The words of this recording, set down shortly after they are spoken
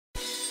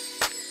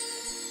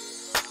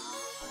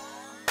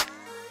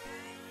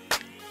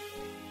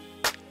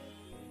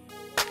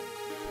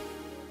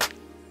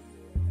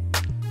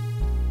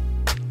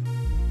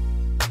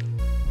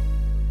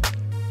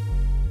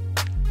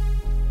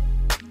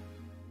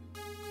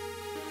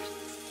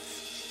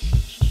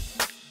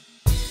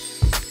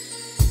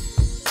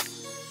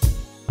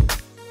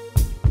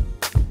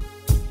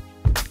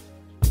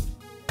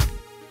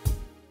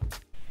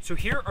So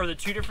here are the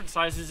two different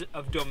sizes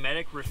of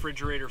Dometic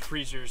refrigerator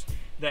freezers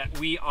that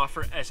we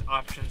offer as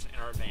options in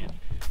our van.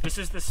 This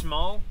is the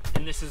small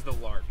and this is the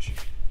large.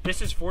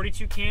 This is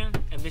 42 can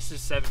and this is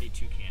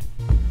 72 can.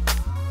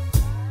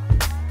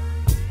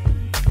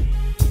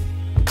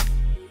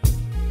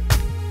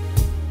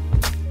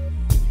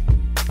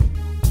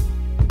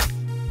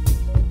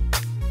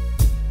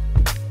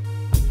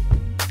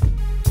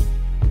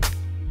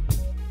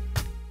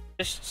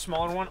 This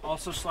smaller one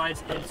also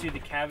slides into the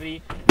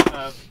cavity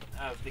of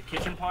the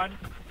kitchen pod,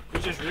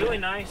 which is really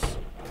nice.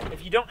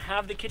 If you don't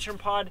have the kitchen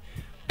pod,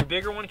 the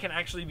bigger one can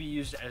actually be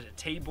used as a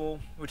table,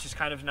 which is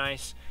kind of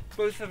nice.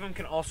 Both of them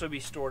can also be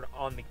stored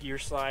on the gear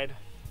slide,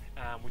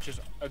 which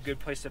is a good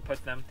place to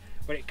put them.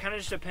 But it kind of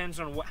just depends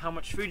on how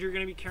much food you're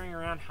going to be carrying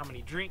around, how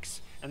many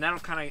drinks, and that'll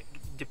kind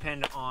of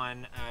depend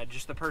on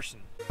just the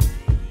person.